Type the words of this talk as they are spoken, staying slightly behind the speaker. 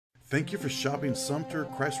Thank you for shopping Sumter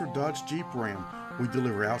Chrysler Dodge Jeep Ram. We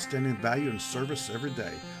deliver outstanding value and service every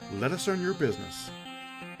day. Let us earn your business.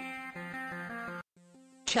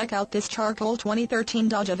 Check out this charcoal 2013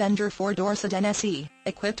 Dodge Avenger 4-door sedan SE,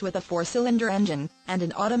 equipped with a 4-cylinder engine and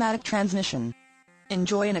an automatic transmission.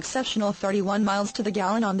 Enjoy an exceptional 31 miles to the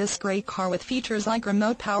gallon on this great car with features like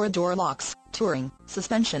remote power door locks, touring,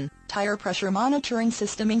 suspension, tire pressure monitoring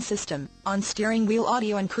system, on-steering wheel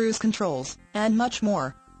audio and cruise controls, and much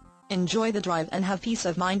more. Enjoy the drive and have peace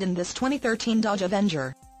of mind in this 2013 Dodge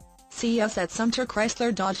Avenger. See us at Sumter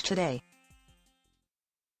Chrysler Dodge today.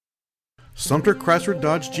 Sumter Chrysler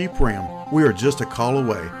Dodge Jeep Ram. We are just a call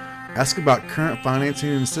away. Ask about current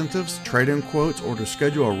financing incentives, trade-in quotes, or to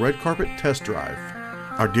schedule a red carpet test drive.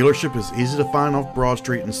 Our dealership is easy to find off Broad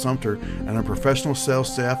Street in Sumter, and our professional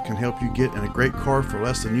sales staff can help you get in a great car for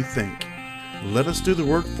less than you think. Let us do the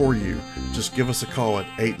work for you. Just give us a call at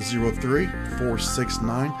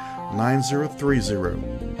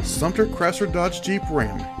 803-469-9030. Sumter Chrysler Dodge Jeep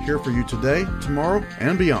Ram, here for you today, tomorrow,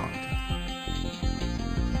 and beyond.